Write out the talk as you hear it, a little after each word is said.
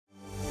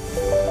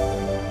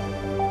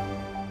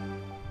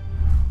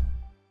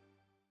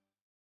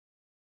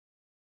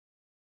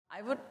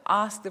I would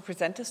ask the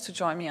presenters to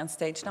join me on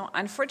stage now.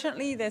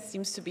 Unfortunately, there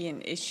seems to be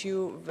an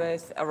issue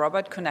with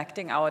Robert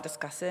connecting our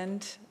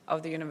discussant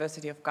of the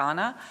University of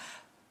Ghana.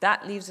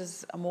 That leaves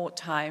us more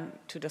time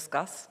to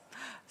discuss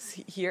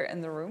here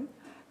in the room.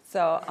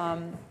 So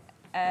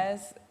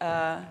as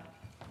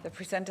the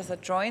presenters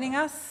are joining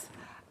us,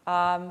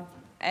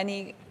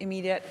 any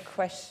immediate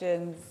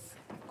questions,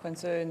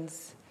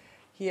 concerns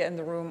here in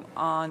the room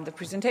on the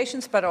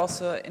presentations, but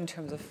also in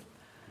terms of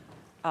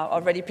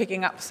already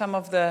picking up some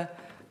of the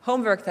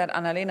homework that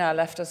Annalena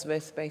left us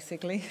with,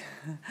 basically.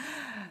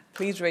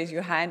 Please raise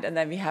your hand, and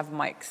then we have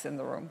mics in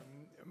the room.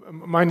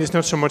 Mine is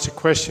not so much a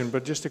question,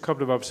 but just a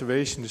couple of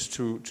observations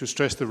to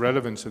stress the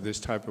relevance of this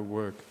type of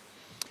work.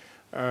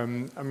 I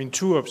mean,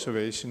 two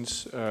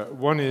observations.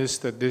 One is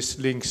that this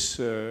links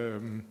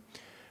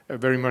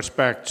very much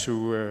back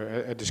to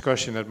a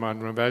discussion that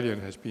Martin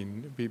Ravallion has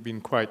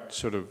been quite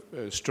sort of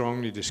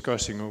strongly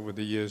discussing over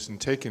the years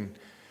and taken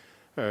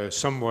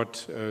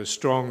somewhat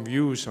strong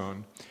views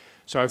on.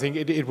 So I think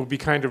it will be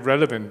kind of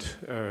relevant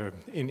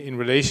in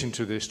relation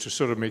to this to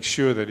sort of make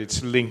sure that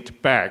it's linked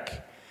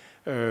back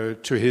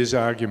to his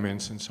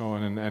arguments and so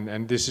on.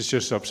 And this is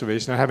just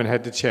observation. I haven't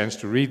had the chance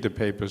to read the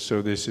paper,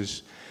 so this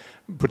is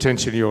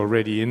potentially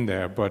already in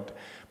there. But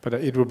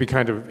it will be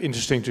kind of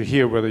interesting to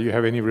hear whether you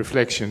have any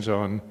reflections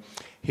on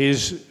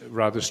his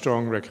rather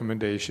strong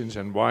recommendations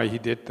and why he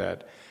did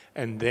that,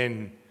 and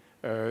then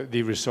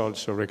the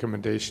results or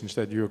recommendations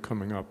that you're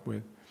coming up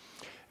with.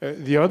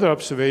 The other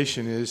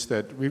observation is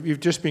that we've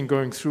just been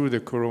going through the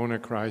corona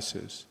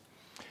crisis.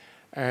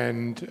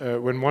 And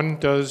when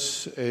one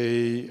does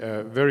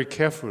a very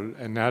careful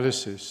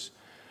analysis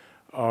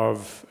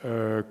of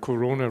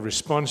corona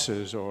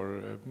responses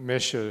or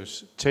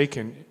measures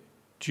taken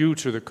due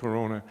to the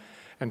corona,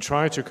 and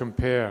try to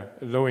compare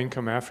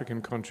low-income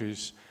African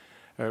countries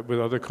with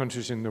other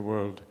countries in the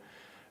world,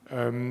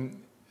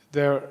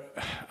 there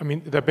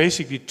are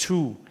basically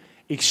two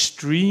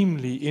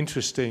extremely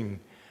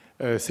interesting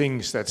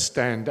things that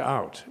stand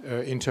out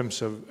in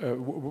terms of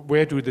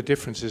where do the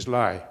differences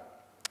lie.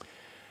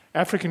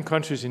 African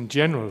countries in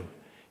general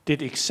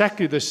did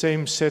exactly the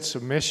same sets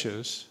of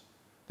measures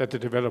that the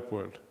developed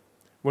world.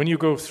 When you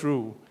go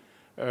through,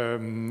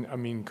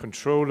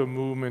 control of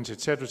movements,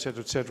 etc.,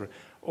 etc., etc.,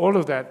 all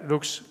of that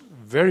looks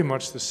very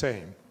much the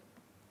same.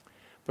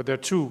 But there are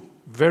two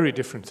very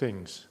different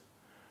things.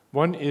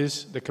 One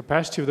is the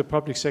capacity of the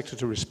public sector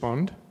to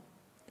respond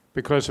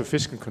because of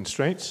fiscal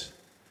constraints,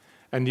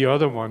 and the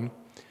other one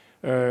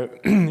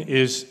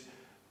is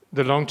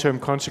the long-term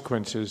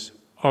consequences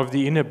of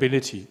the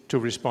inability to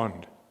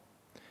respond.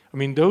 I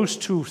mean, those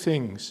two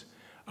things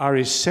are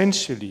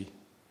essentially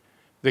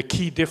the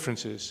key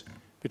differences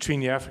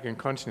between the African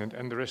continent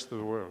and the rest of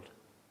the world.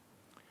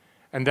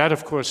 And that,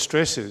 of course,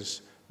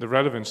 stresses the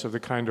relevance of the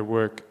kind of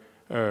work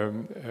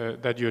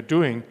that you're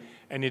doing,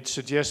 and it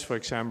suggests, for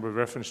example, with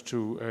reference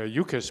to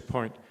Yuka's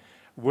point,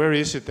 where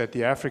is it that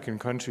the African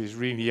countries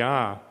really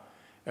are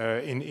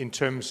in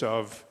terms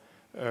of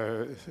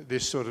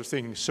this sort of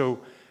thing. So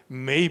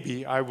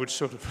maybe I would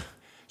sort of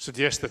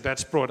suggest that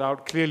that's brought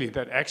out clearly,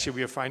 that actually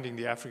we are finding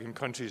the African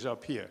countries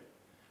up here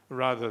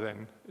rather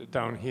than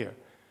down here,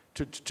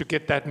 to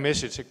get that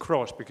message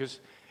across, because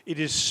it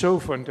is so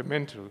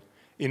fundamental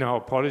in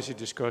our policy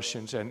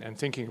discussions and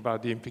thinking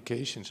about the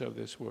implications of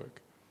this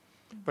work.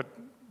 But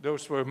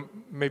those were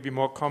maybe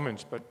more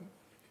comments, but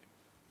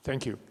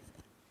thank you.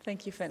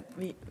 Thank you, Finn.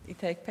 We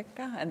take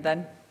Pekka, and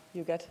then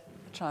you get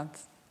a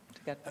chance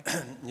to get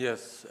back.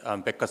 Yes,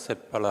 I'm Pekka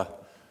Seppälä,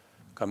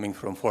 coming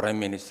from Foreign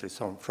Ministry,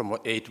 so from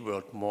aid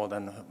world more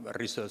than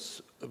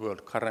research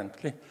world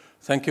currently.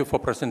 Thank you for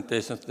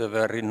presentations. They're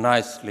very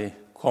nicely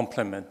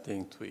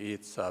complementing to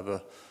each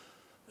other,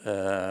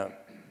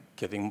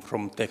 getting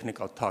from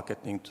technical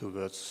targeting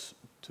towards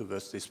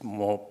this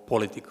more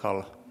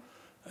political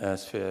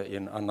sphere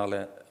in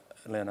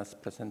Anna-Leena's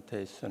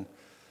presentation.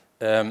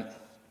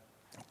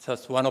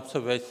 Just one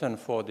observation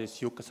for this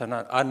Jukka and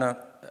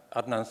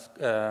Adnan's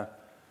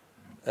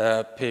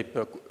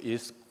paper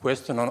is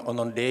question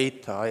on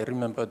data. I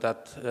remember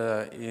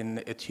that in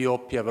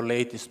Ethiopia, the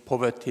latest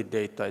poverty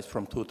data is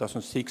from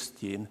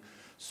 2016.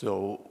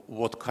 So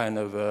what kind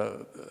of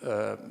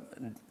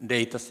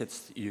data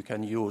sets you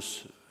can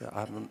use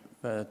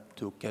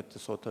to get the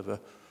sort of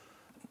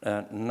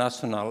a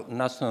national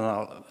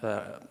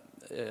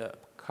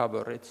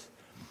coverage,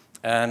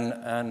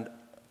 and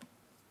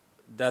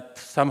that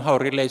somehow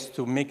relates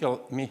to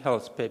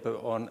Michal's paper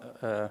on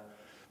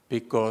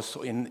because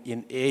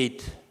in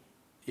aid,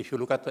 if you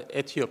look at the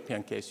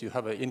Ethiopian case, you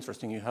have an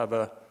interesting. You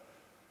have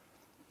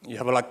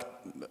like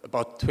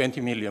about 20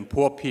 million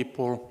poor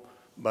people,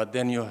 but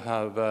then you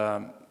have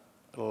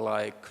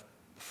like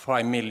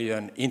 5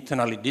 million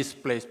internally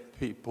displaced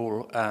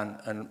people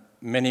and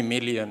many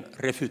million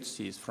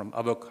refugees from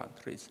other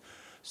countries.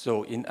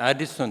 So in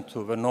addition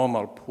to the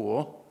normal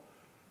poor,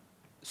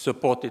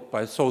 supported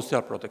by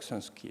social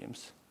protection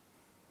schemes,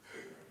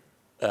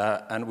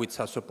 and which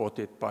are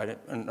supported by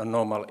a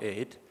normal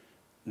aid,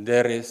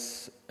 there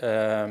is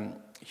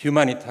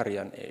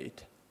humanitarian aid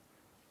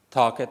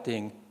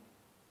targeting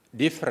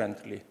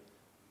differently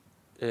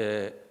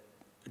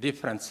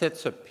different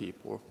sets of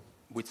people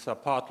which are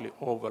partly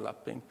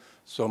overlapping.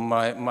 So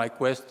my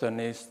question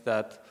is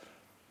that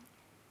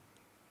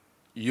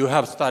you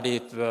have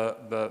studied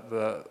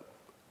the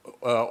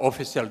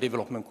official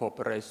development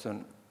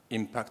cooperation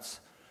impacts.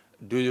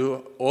 Do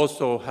you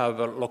also have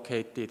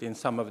located in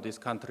some of these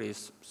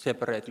countries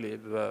separately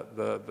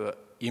the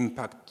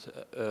impact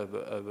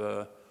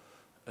of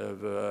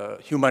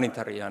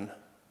humanitarian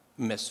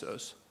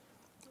measures?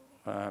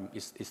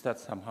 Is that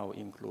somehow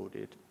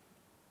included?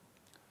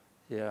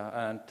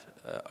 Yeah, and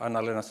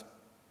Anna-Leena's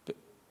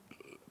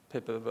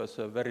paper was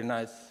very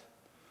nice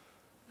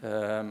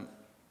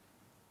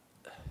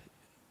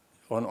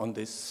on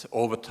this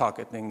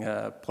over-targeting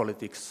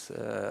politics,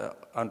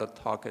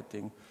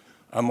 under-targeting.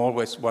 I'm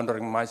always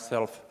wondering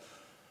myself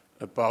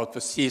about the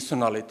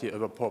seasonality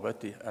of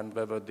poverty and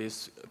whether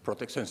these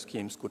protection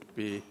schemes could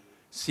be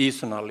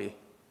seasonally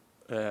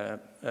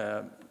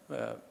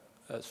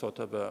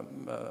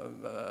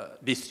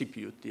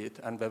distributed,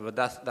 and whether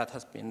that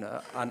has been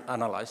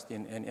analyzed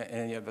in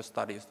any of the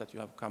studies that you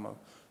have come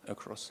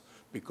across,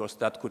 because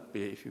that could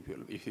be,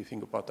 if you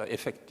think about the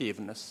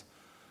effectiveness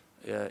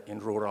in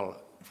rural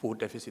food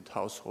deficit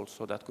households,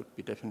 so that could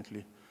be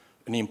definitely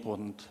an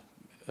important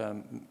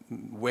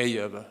way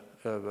of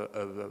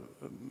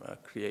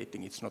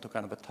creating. It's not a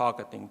kind of a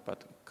targeting,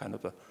 but kind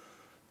of a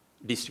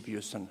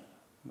distribution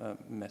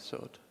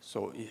method.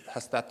 So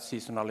has that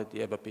seasonality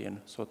ever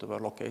been sort of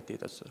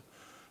allocated as a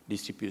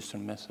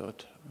distribution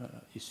method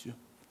issue?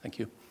 Thank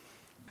you.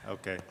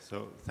 Okay,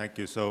 so thank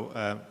you. So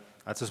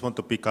I just want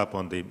to pick up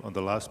on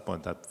the last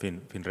point that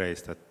Finn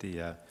raised, that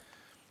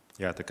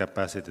the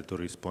capacity to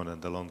respond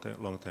and the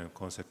long-term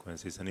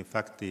consequences. And in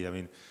fact,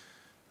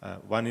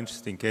 one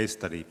interesting case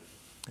study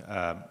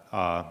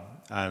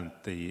in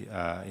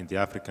the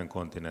African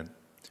continent,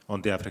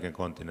 on the African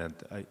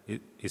continent,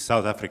 is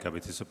South Africa,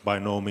 which is by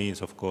no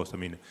means, of course,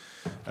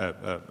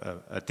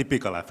 a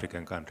typical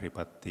African country,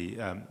 but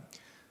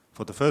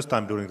for the first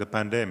time during the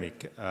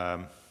pandemic,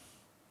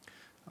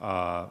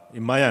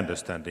 in my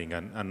understanding,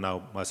 and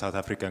now my South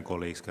African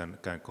colleagues can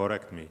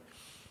correct me,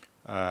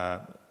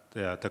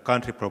 the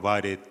country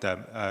provided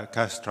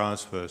cash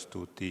transfers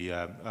to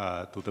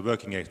the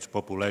working age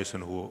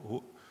population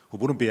who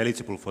wouldn't be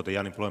eligible for the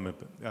unemployment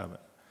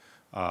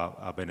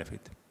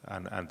benefit,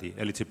 and the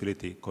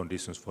eligibility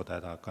conditions for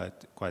that are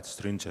quite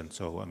stringent.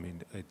 So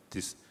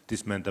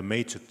this meant a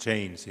major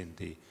change in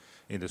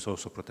the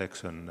social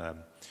protection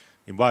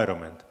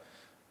environment.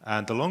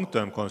 And the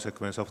long-term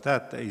consequence of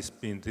that is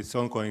been this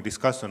ongoing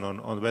discussion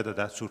on whether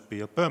that should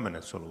be a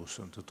permanent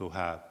solution to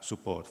have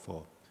support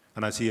for.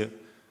 And I see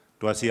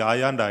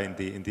Ayanda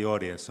in the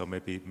audience, so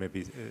maybe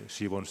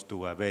she wants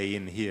to weigh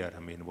in here.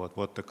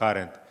 What the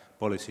current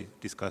policy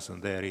discussion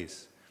there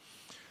is.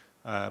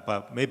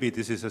 But maybe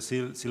this is a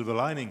silver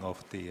lining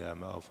of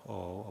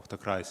the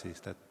crisis,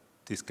 that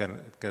this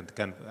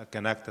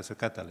can act as a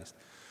catalyst.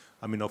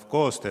 Of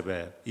course, there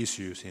were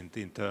issues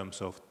in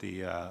terms of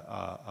the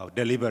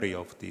delivery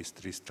of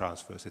these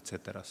transfers,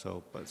 etc.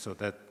 So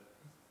that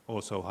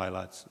also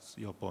highlights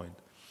your point.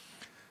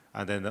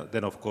 And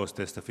then of course,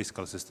 there's the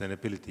fiscal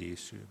sustainability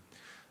issue.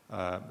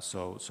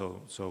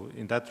 So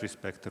in that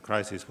respect, the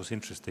crisis was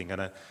interesting.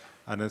 And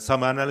then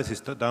some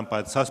analysis done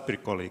by the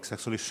Sasberg colleagues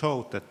actually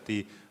showed that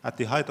at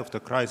the height of the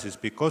crisis,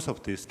 because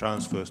of these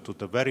transfers to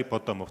the very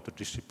bottom of the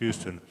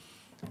distribution,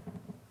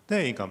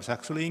 their incomes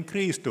actually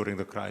increased during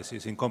the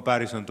crisis in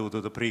comparison to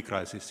the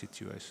pre-crisis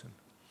situation.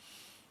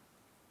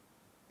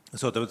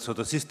 So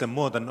the system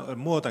more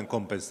than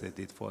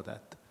compensated for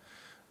that.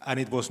 And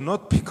it was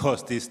not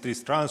because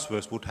these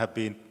transfers would have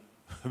been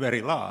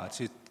very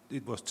large.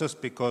 It was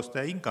just because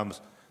their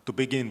incomes to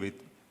begin with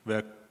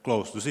were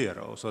close to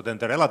zero. So then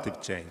the relative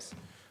change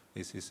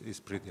is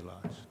pretty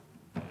large.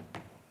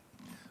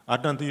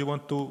 Adnan, do you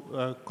want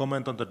to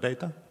comment on the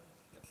data?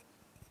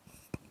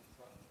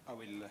 I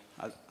will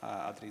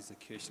address the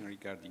question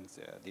regarding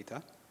the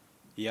data.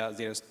 Yeah,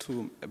 there's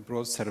two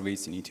broad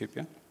surveys in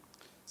Ethiopia.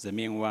 The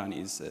main one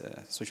is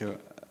social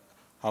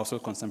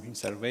household consumption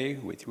survey,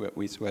 which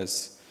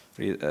was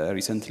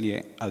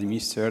recently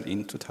administered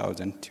in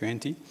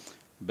 2020.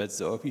 But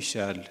the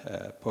official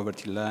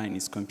poverty line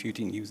is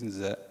computing using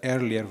the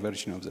earlier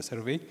version of the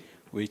survey,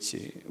 which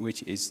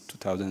is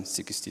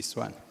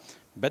 2061.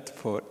 But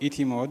for ET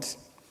mode,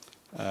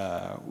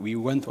 we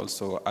want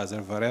also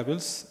other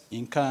variables,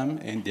 income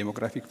and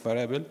demographic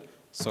variable.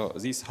 So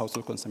this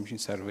household consumption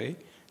survey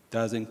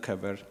doesn't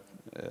cover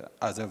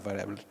other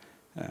variable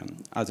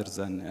other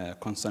than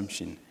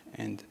consumption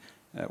and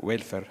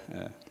welfare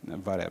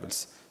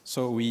variables.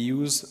 So we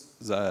use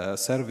the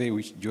survey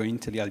which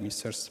jointly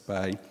administered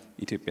by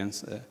Ethiopian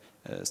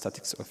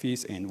Statistics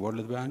Office and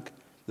World Bank,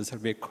 the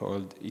survey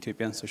called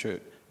Ethiopian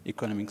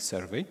Socio-Economic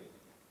Survey.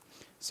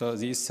 So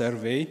this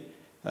survey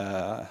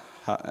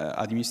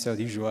administered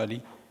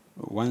usually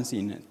once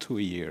in 2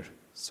 years.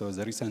 So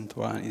the recent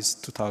one is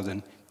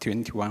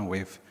 2021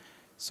 wave.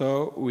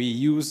 So we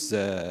use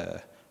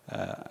the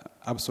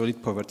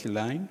absolute poverty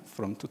line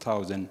from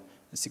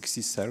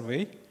 2060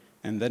 survey,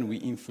 and then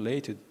we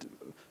inflated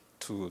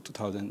to to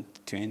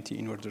 2020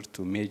 in order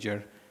to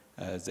measure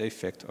the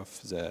effect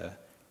of the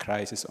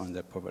crisis on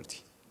the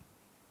poverty.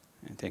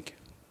 And thank you.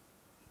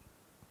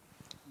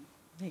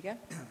 Niga?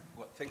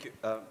 Well, thank you.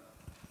 I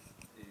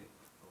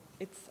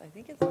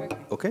think it's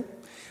working. Okay.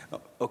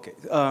 Okay.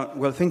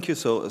 Well, thank you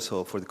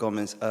so for the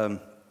comments.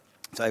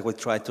 So I will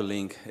try to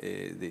link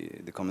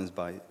the comments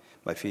by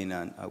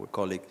Fina and our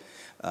colleague.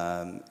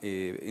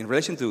 In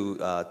relation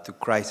to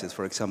crisis,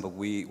 for example,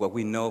 what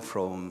we know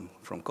from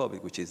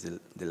COVID, which is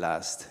the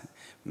last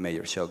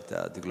major shock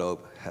that the globe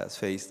has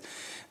faced,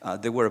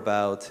 there were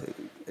about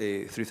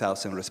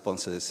 3,000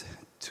 responses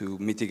to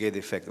mitigate the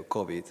effect of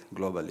COVID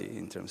globally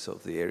in terms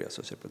of the area of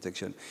social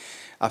protection.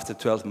 After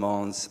 12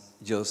 months,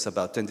 just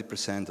about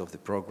 20% of the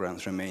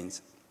programs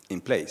remains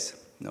in place.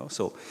 No?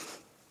 So,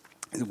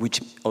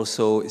 which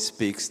also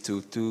speaks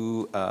to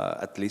two,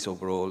 at least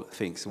overall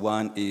things.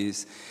 One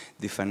is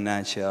the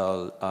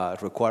financial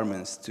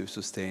requirements to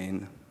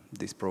sustain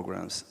these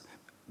programs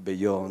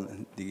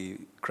beyond the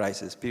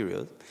crisis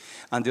period.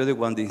 And the other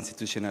one, the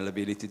institutional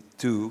ability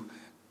to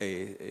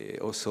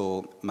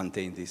also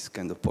maintain these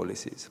kind of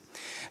policies.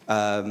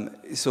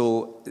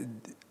 So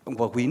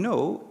what we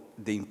know,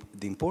 the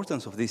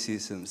importance of these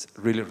systems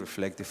really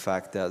reflect the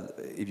fact that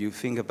if you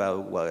think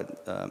about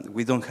what,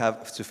 we don't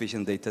have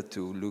sufficient data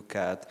to look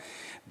at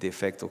the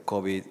effect of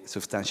COVID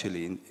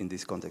substantially in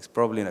this context.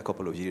 Probably in a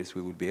couple of years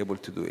we will be able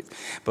to do it.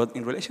 But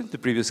in relation to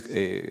previous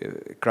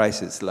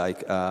crises,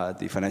 like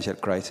the financial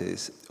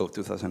crisis of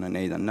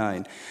 2008 and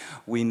 9,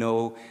 we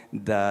know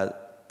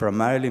that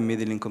primarily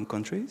middle-income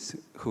countries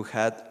who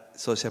had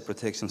social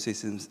protection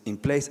systems in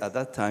place at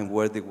that time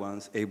were the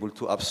ones able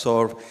to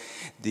absorb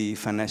the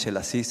financial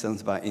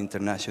assistance by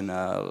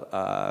international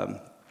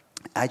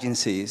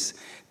agencies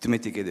to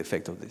mitigate the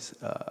effect of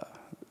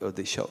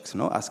these shocks,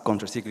 no, as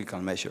countercyclical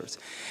measures.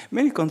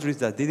 Many countries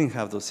that didn't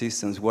have those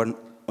systems were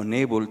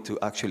unable to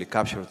actually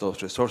capture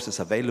those resources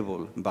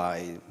available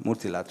by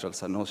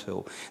multilaterals and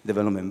also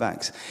development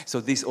banks.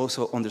 So this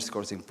also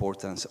underscores the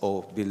importance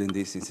of building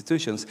these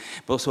institutions,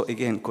 but also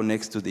again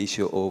connects to the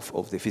issue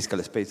of the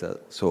fiscal space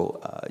that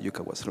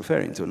Yuka was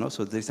referring to. No?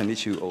 So there's an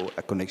issue or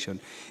a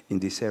connection in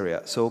this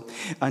area. So,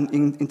 and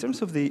in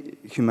terms of the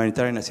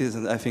humanitarian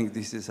assistance, I think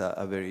this is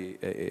a very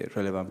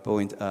relevant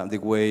point. The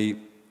way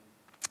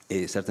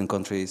certain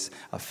countries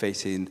are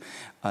facing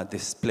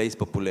displaced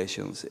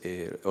populations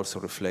also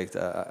reflect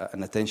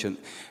an attention.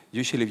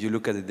 Usually, if you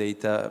look at the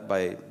data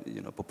by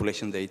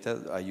population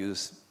data, I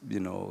use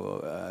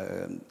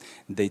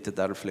data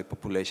that reflect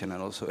population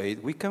and also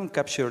aid. We can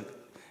capture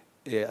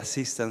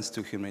assistance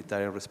to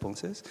humanitarian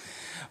responses,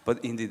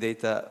 but in the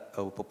data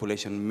of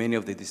population, many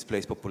of the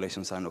displaced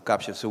populations are not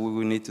captured. So we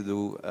will need to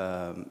do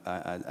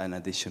an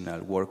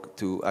additional work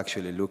to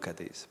actually look at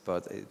this.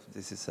 But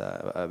this is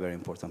a very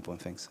important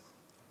point. Thanks.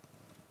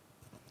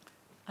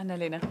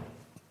 Annalena.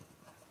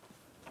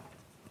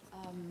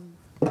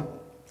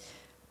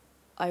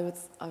 I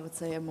would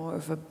say I'm more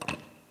of a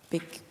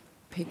big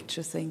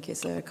picture thinker,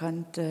 so I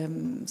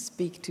can't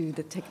speak to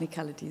the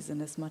technicalities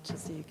in as much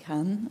as you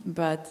can.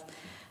 But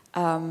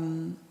I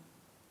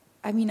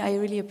mean, I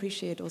really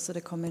appreciate also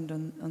the comment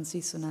on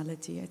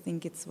seasonality. I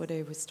think it's what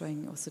I was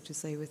trying also to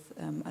say with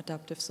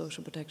adaptive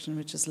social protection,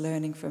 which is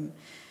learning from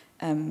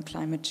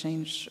climate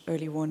change,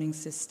 early warning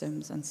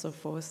systems, and so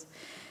forth.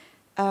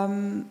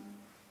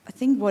 I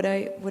think what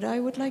I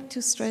would like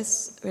to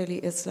stress really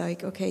is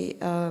like, okay,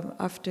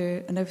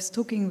 after, and I was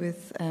talking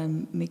with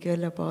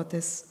Miguel about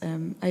this,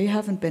 I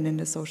haven't been in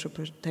the social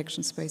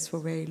protection space for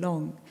very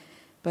long,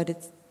 but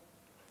it's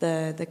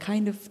the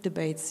kind of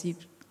debates seem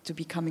to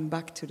be coming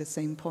back to the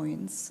same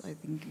points. I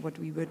think what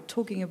we were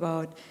talking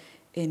about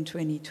in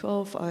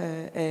 2012,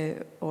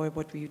 or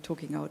what we were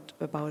talking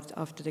about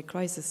after the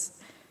crisis,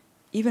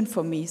 even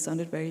for me,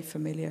 sounded very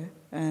familiar.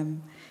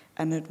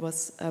 And it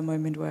was a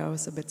moment where I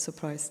was a bit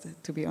surprised,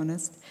 to be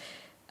honest.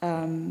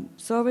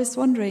 So I was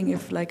wondering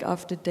if, like,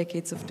 after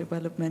decades of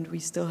development, we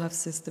still have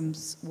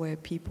systems where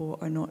people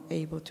are not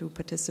able to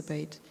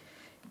participate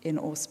in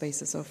all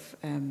spaces of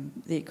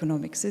the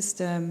economic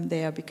system.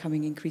 They are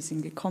becoming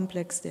increasingly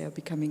complex. They are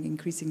becoming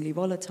increasingly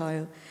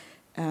volatile.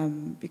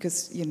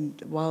 Because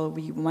while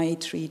we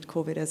might treat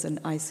COVID as an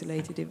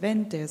isolated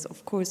event, there's,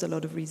 of course, a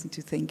lot of reason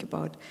to think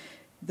about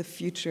the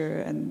future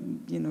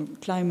and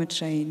climate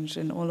change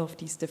and all of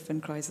these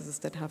different crises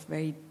that have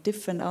very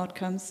different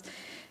outcomes.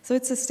 So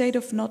it's a state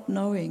of not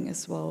knowing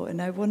as well.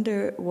 And I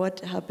wonder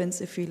what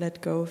happens if we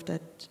let go of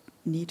that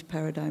need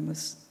paradigm or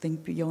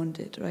think beyond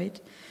it, right?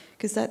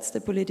 Because that's the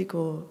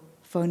political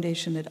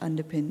foundation that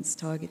underpins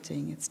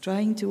targeting. It's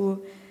trying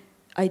to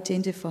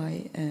identify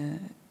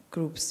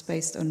groups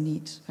based on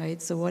need,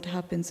 right? So what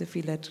happens if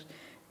we let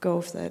go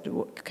of that?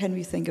 Can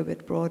we think a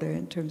bit broader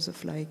in terms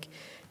of like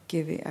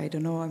giving, I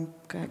don't know, I'm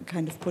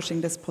kind of pushing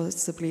this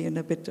possibly in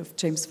a bit of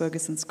James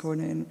Ferguson's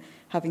corner and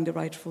having the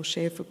rightful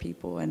share for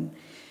people and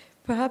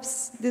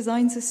perhaps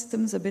design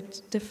systems a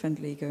bit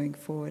differently going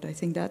forward. I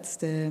think that's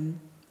the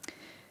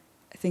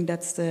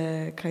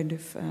kind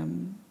of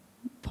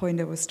point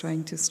I was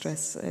trying to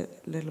stress a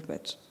little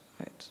bit,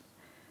 right?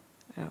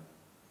 Yeah.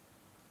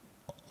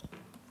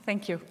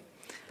 Thank you.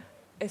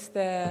 Is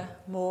there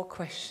more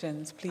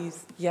questions,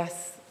 please?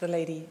 Yes, the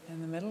lady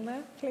in the middle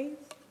there, please.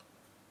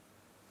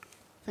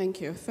 Thank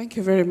you. Thank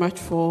you very much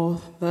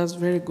for those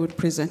very good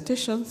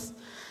presentations.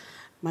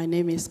 My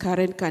name is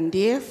Karen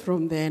Kandie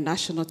from the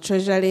National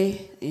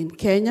Treasury in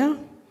Kenya.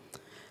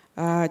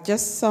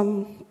 Just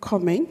some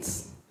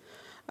comments.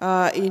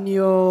 In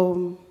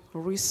your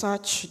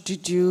research,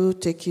 did you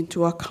take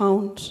into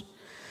account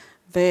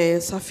the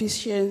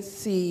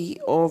sufficiency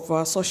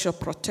of social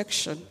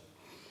protection?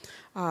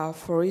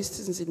 For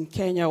instance, in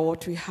Kenya,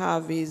 what we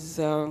have is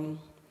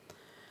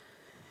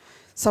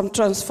some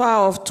transfer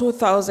of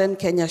 2,000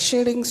 Kenya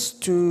shillings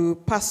to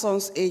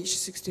persons aged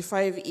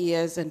 65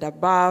 years and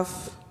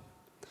above.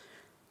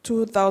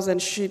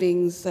 2,000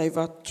 shillings, I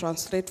will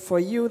translate for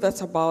you,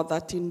 that's about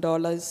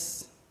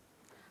 $13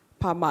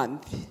 per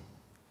month.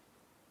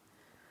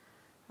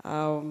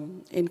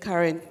 In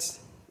current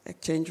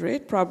exchange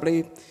rate,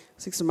 probably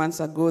 6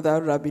 months ago,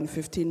 that would have been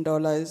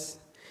 $15.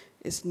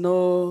 It's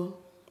no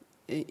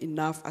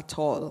enough at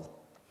all.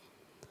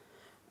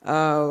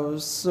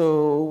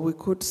 So we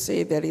could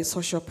say there is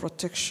social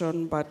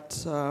protection, but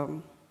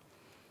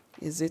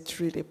is it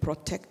really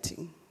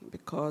protecting?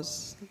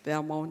 Because the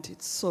amount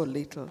is so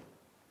little.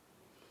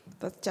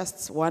 That's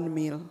just one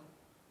meal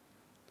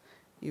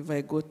if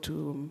I go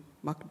to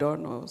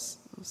McDonald's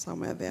or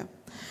somewhere there.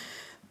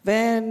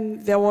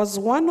 Then there was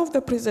one of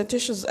the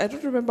presentations, I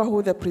don't remember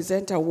who the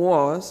presenter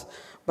was,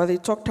 but they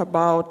talked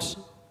about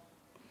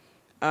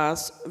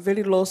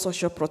very low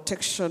social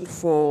protection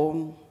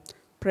for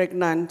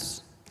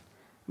pregnant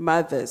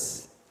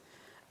mothers.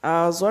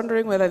 I was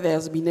wondering whether there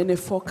has been any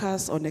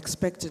focus on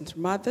expectant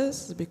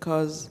mothers,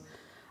 because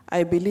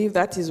I believe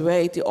that is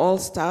where it all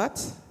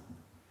starts.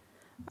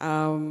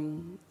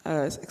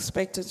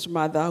 Expectant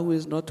mother who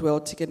is not well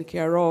taken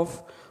care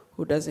of,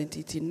 who doesn't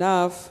eat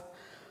enough,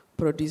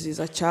 produces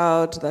a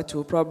child that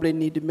will probably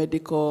need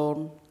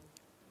medical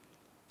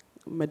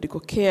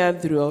care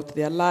throughout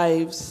their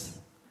lives.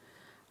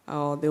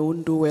 They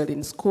won't do well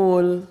in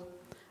school,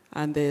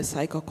 and the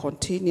cycle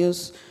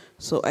continues.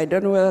 So I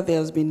don't know whether there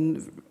has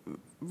been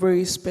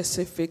very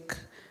specific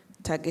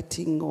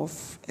targeting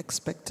of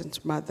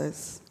expectant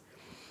mothers.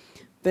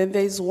 Then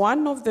there is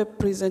one of the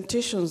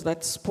presentations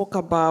that spoke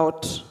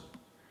about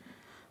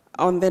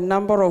on the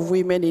number of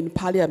women in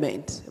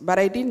parliament, but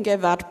I didn't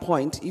get that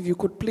point. If you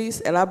could please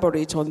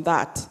elaborate on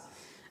that.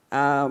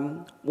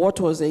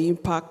 What was the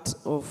impact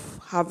of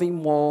having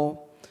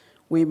more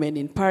women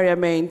in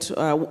parliament?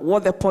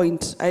 What the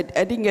point? I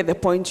didn't get the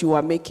point you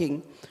were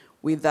making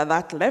with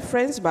that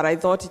reference, but I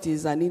thought it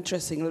is an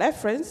interesting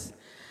reference,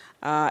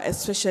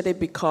 especially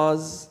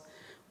because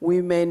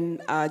women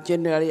are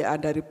generally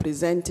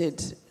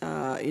underrepresented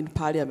in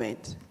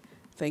parliament.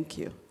 Thank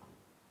you.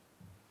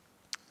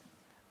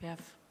 We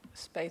have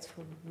space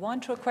for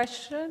one short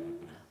question.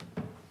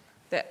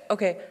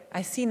 Okay,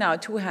 I see now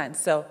 2 hands.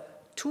 So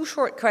 2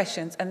 short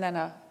questions and then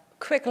a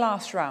quick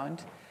last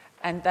round.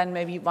 And then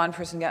maybe one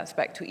person gets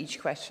back to each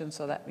question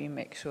so that we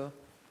make sure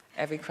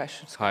every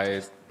question is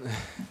Hi,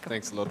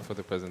 thanks a lot for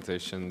the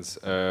presentations.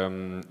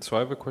 So I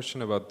have a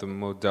question about the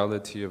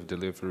modality of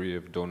delivery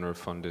of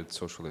donor-funded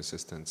social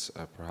assistance,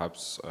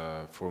 perhaps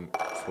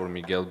for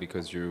Miguel,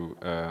 because you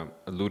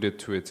alluded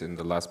to it in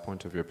the last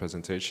point of your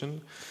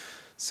presentation,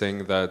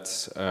 saying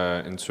that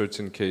in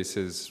certain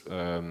cases,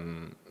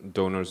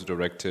 donors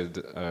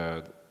directed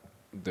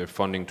their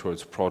funding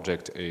towards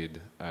project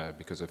aid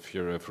because of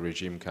fear of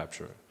regime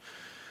capture.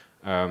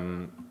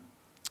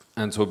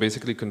 And so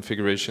basically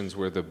configurations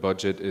where the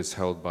budget is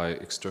held by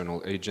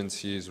external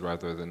agencies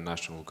rather than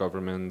national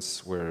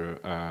governments, where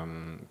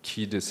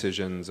key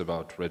decisions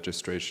about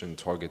registration,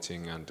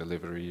 targeting, and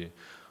delivery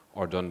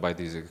are done by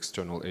these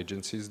external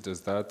agencies.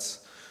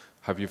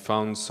 Have you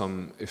found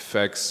some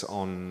effects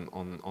on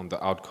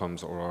the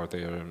outcomes, or are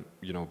there,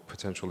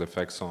 potential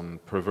effects on,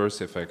 perverse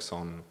effects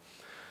on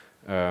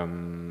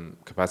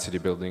capacity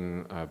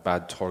building,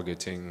 bad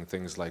targeting,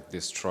 things like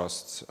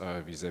distrust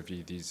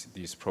vis-a-vis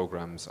these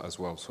programs as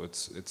well? So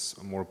it's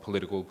a more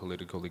political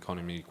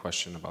economy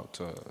question about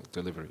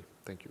delivery.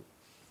 Thank you.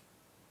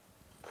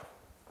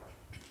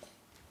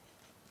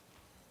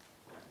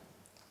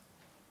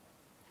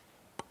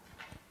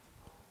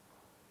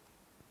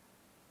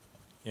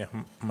 Yeah,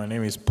 my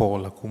name is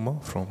Paul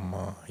Akuma from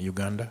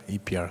Uganda,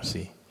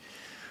 EPRC.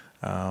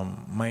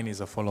 Mine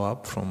is a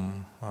follow-up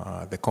from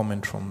the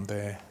comment from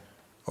the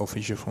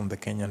official from the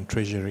Kenyan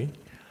Treasury.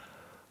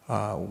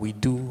 We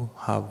do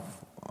have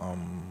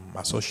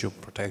a social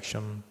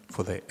protection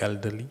for the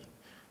elderly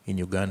in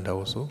Uganda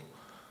also,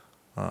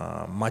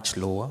 much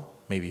lower,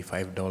 maybe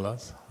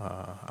 $5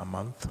 a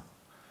month,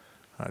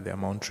 the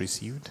amount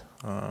received.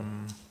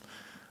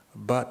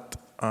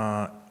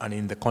 And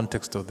in the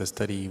context of the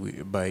study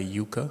by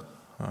Yuka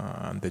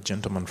and the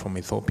gentleman from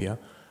Ethiopia,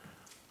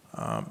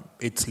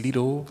 it's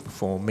little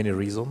for many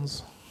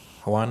reasons.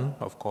 One,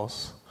 of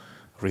course,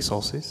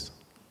 resources.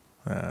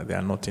 There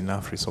are not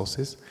enough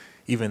resources.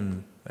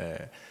 Even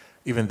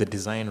the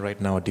design right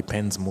now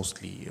depends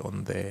mostly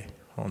on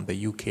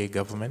the UK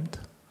government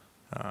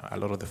A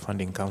lot of the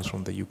funding comes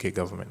from the UK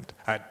government.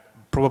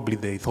 Probably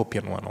the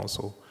Ethiopian one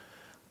also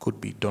could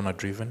be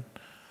donor-driven.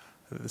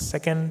 The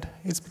second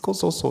is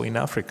because also in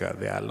Africa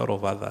there are a lot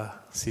of other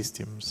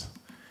systems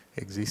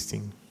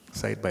existing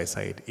side by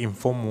side,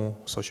 informal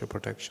social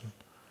protection,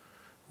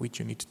 which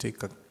you need to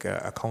take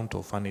account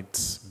of, and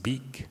it's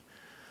big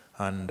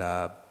and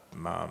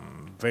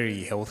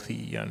very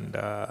healthy and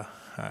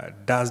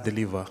does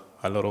deliver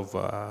a lot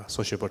of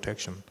social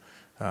protection.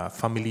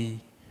 Family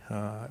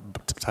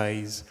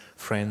ties,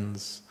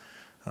 friends.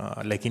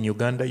 Like in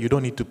Uganda, you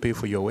don't need to pay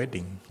for your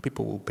wedding.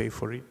 People will pay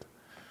for it.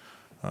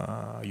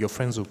 Your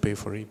friends will pay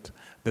for it.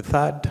 The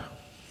third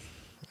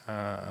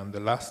and the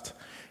last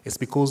is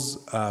because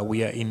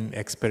we are in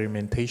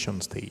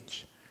experimentation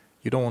stage.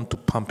 You don't want to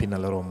pump in a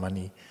lot of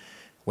money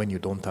when you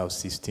don't have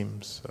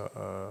systems.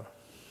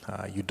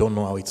 You don't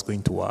know how it's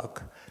going to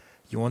work.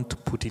 You want to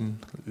put in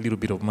a little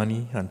bit of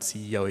money and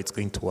see how it's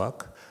going to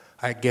work.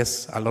 I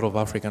guess a lot of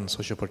African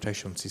social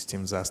protection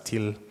systems are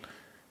still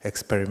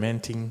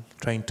experimenting,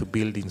 trying to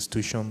build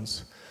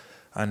institutions,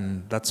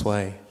 and that's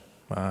why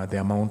the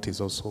amount is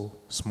also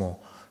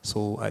small.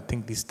 So I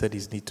think these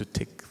studies need to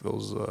take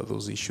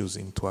those issues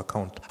into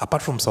account,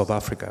 apart from South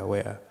Africa,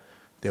 where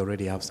they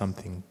already have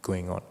something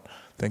going on.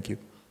 Thank you.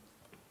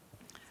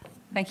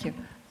 Thank you.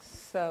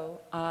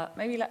 So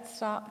maybe let's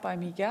start by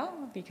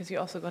Miguel, because you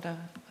also got a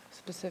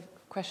specific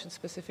question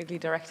specifically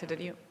directed at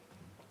you.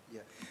 Yeah.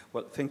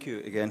 Well, thank you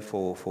again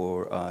for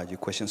your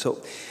question.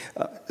 So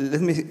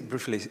let me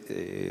briefly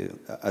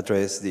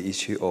address the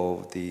issue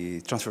of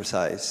the transfer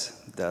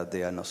size, that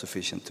they are not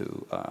sufficient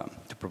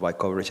to provide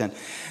coverage. And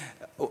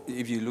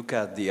if you look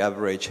at the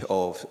average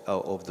of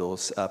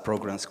those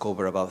programs,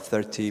 cover about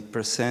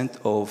 30%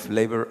 of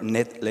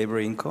net labor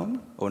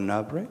income on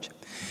average,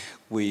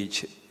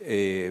 which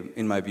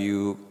in my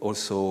view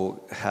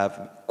also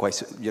have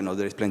quite,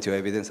 there is plenty of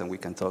evidence, and we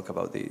can talk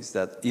about this,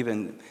 that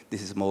even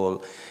these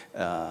small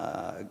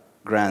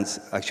grants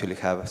actually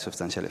have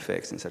substantial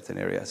effects in certain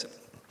areas.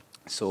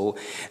 So,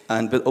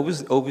 but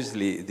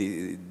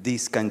obviously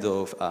this kind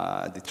of,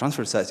 the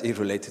transfer size is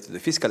related to the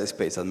fiscal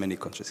space that many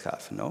countries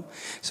have, no?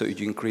 So if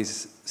you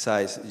increase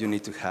size, you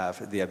need to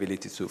have the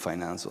ability to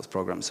finance those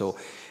programs. So,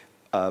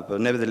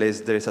 but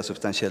nevertheless, there is a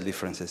substantial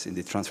differences in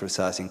the transfer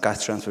size. In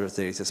cash transfers,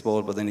 there is a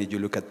small, but then if you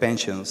look at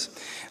pensions,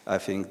 I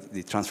think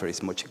the transfer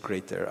is much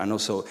greater. And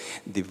also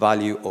the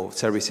value of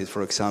services,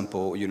 for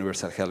example,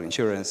 universal health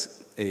insurance,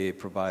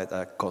 provide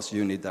a cost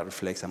unit that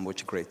reflects a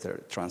much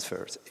greater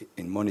transfers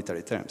in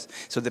monetary terms.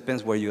 So it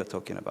depends where you are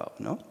talking about,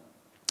 no?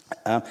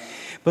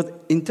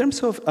 But in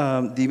terms of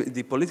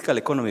the political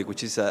economy,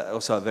 which is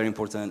also a very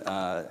important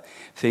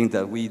thing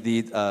that we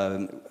did,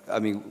 I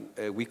mean,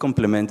 we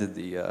complemented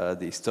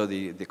the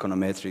study, the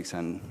econometrics,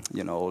 and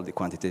all the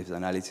quantitative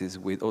analysis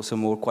with also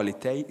more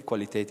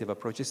qualitative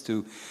approaches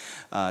to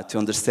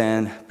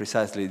understand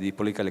precisely the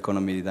political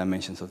economy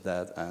dimensions of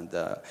that. And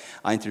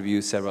I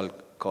interviewed several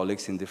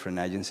colleagues in different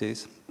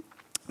agencies,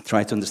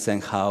 trying to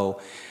understand how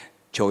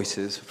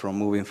choices from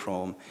moving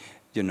from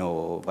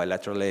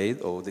bilateral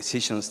aid or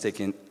decisions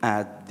taken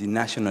at the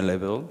national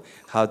level,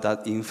 how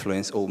that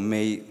influence or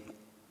may,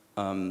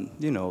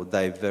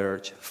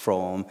 diverge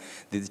from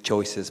the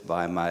choices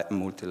by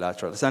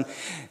multilaterals. And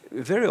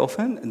very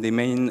often, the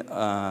main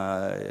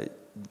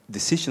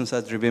decisions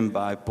are driven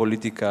by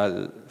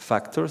political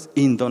factors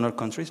in donor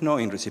countries, not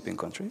in recipient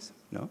countries,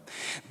 no?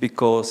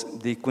 Because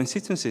the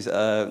constituencies,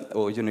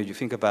 you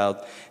think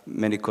about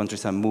many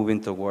countries are moving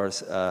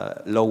towards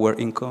lower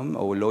income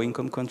or low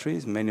income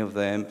countries, many of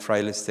them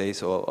frail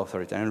states or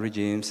authoritarian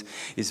regimes.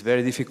 It's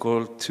very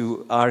difficult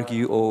to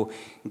argue or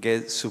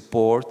get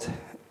support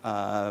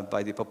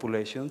by the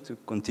population to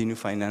continue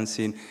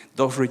financing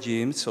those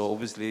regimes. So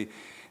obviously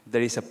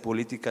there is a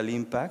political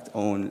impact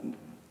on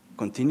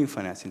continue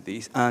financing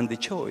these, and the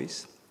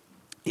choice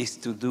is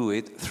to do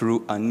it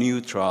through a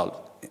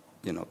neutral,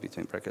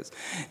 between brackets,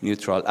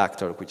 neutral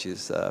actor, which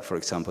is, for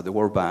example, the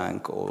World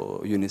Bank or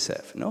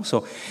UNICEF. No?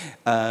 So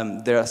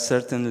there are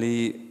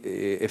certainly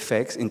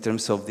effects in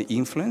terms of the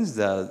influence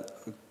that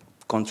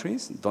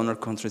donor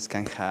countries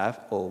can have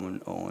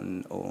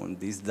on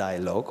this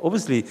dialogue.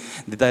 Obviously,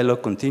 the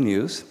dialogue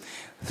continues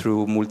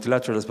through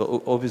multilaterals, but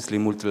obviously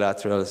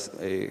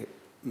multilaterals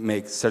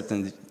make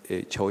certain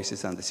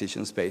choices and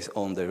decisions based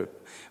on their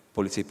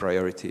policy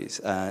priorities.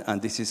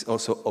 And this is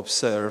also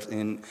observed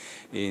in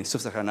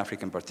Sub-Saharan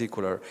Africa in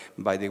particular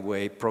by the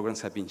way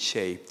programs have been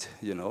shaped,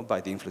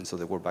 by the influence of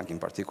the World Bank in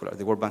particular.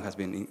 The World Bank has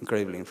been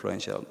incredibly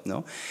influential,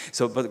 no?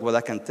 So, but what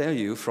I can tell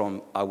you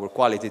from our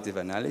qualitative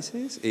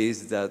analysis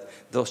is that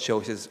those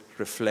choices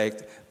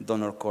reflect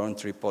donor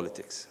country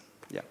politics.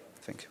 Yeah,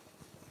 thank you.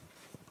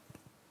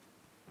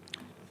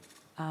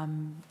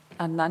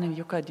 And Nan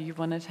Yuka, do you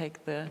want to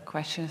take the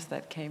questions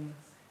that came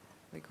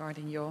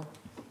regarding your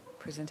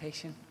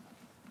presentation?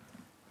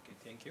 Okay,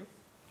 thank you.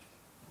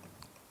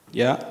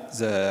 Yeah,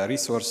 the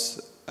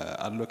resource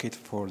allocated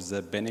for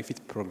the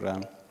benefit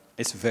program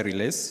is very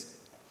less,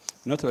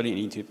 not only in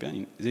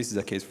Ethiopia. This is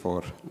the case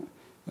for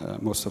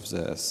most of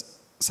the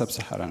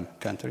sub-Saharan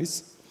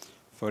countries.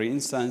 For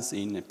instance,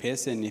 in a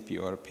PSNP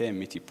or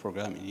PMT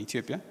program in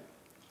Ethiopia,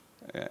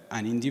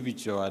 an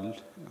individual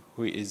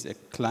who is a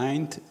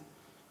client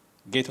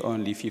get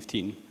only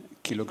 15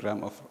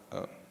 kilogram of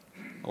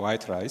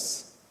white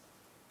rice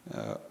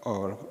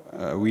or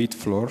wheat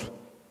flour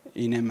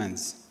in a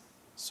month.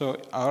 So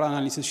our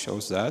analysis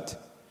shows that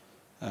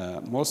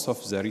most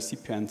of the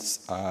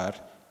recipients are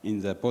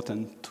in the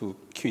bottom 2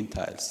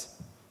 quintiles.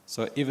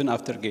 So even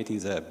after getting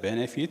the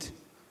benefit,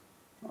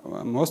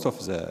 most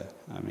of the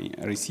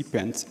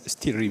recipients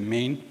still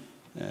remain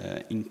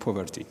in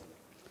poverty.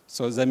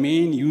 So the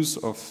main use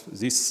of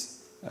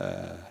this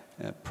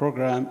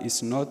program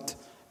is not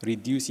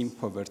reducing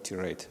poverty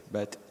rate,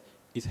 but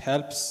it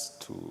helps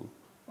to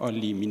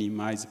only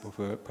minimize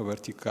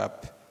poverty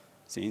gap,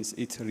 since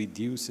it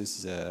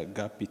reduces the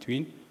gap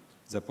between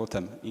the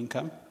bottom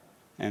income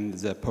and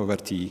the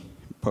poverty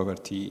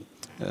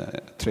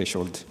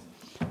threshold.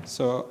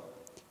 So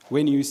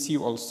when you see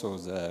also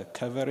the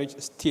coverage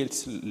still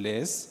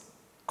less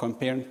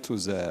compared to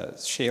the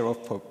share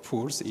of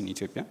poor in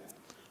Ethiopia,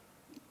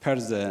 per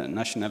the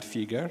national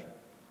figure,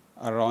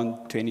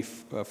 around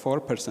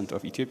 24%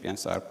 of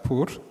Ethiopians are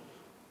poor,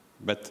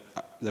 but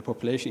the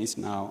population is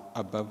now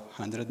above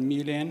 100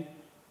 million,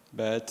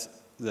 but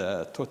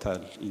in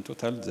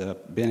total, the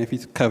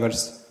benefit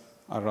covers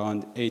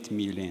around 8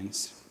 million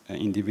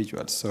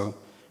individuals. So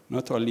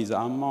not only the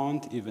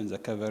amount, even the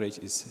coverage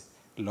is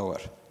lower.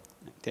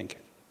 Thank you.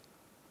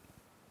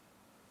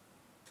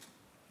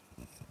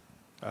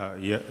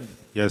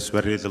 Yes,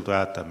 very little to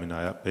add. I mean,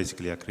 I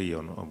basically agree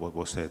on what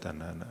was said,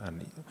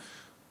 and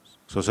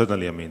so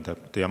certainly, I mean,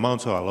 the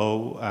amounts are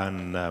low,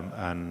 and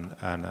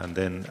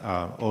then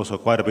also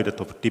quite a bit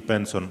of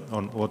depends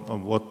on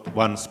what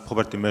one's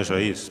poverty measure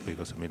is,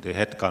 because I mean the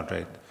headcount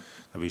rate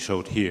that we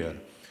showed here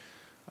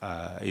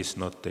is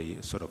not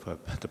the sort of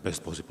the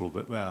best possible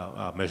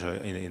measure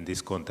in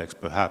this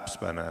context, perhaps,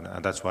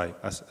 and that's why,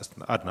 as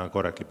Adnan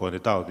correctly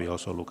pointed out, we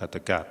also look at the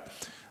gap,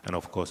 and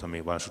of course, I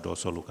mean, one should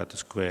also look at the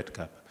squared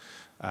gap,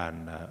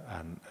 and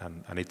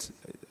it's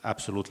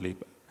absolutely.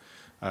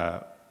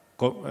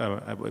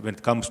 When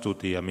it comes to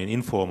the,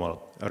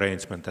 informal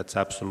arrangement, that's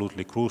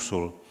absolutely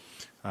crucial.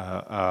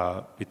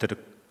 With the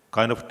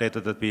kind of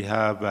data that we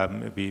have,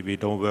 we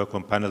don't work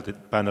on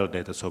panel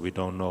data, so we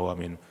don't know,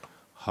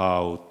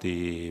 how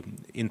the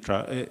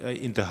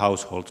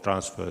inter-household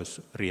transfers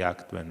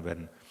react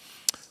when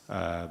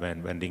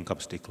the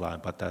incomes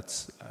decline. But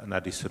that's an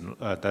addition.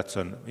 That's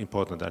an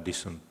important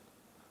addition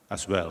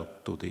as well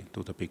to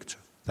the picture.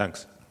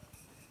 Thanks.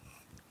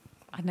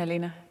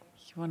 Annalena,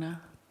 you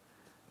wanna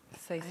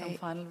say some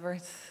final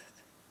words?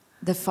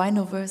 The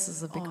final verse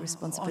is a big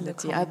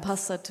responsibility. I'll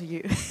pass that to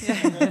you.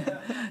 Yeah.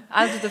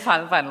 I'll do the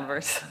final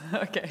verse.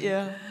 Okay.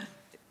 Yeah.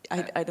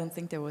 I don't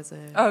think there was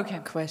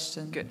a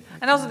question. Good.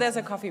 And also there's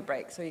a coffee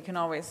break, so you can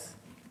always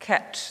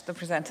catch the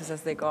presenters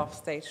as they go off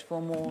stage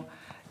for more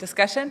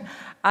discussion.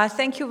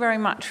 Thank you very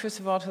much, first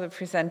of all, to the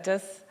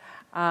presenters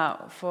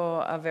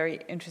for a very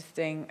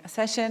interesting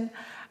session.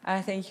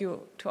 Thank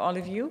you to all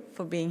of you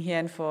for being here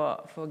and for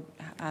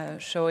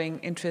showing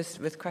interest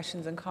with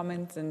questions and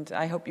comments, and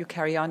I hope you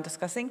carry on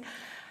discussing.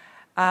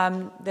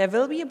 There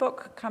will be a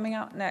book coming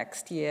out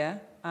next year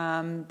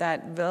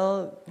that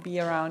will be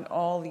around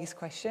all these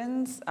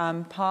questions.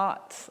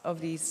 Parts of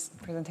these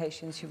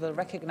presentations you will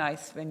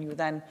recognize when you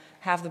then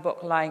have the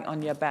book lying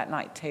on your bed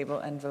night table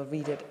and will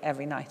read it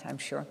every night, I'm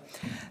sure.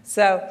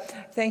 So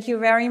thank you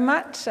very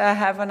much.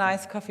 Have a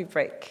nice coffee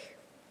break.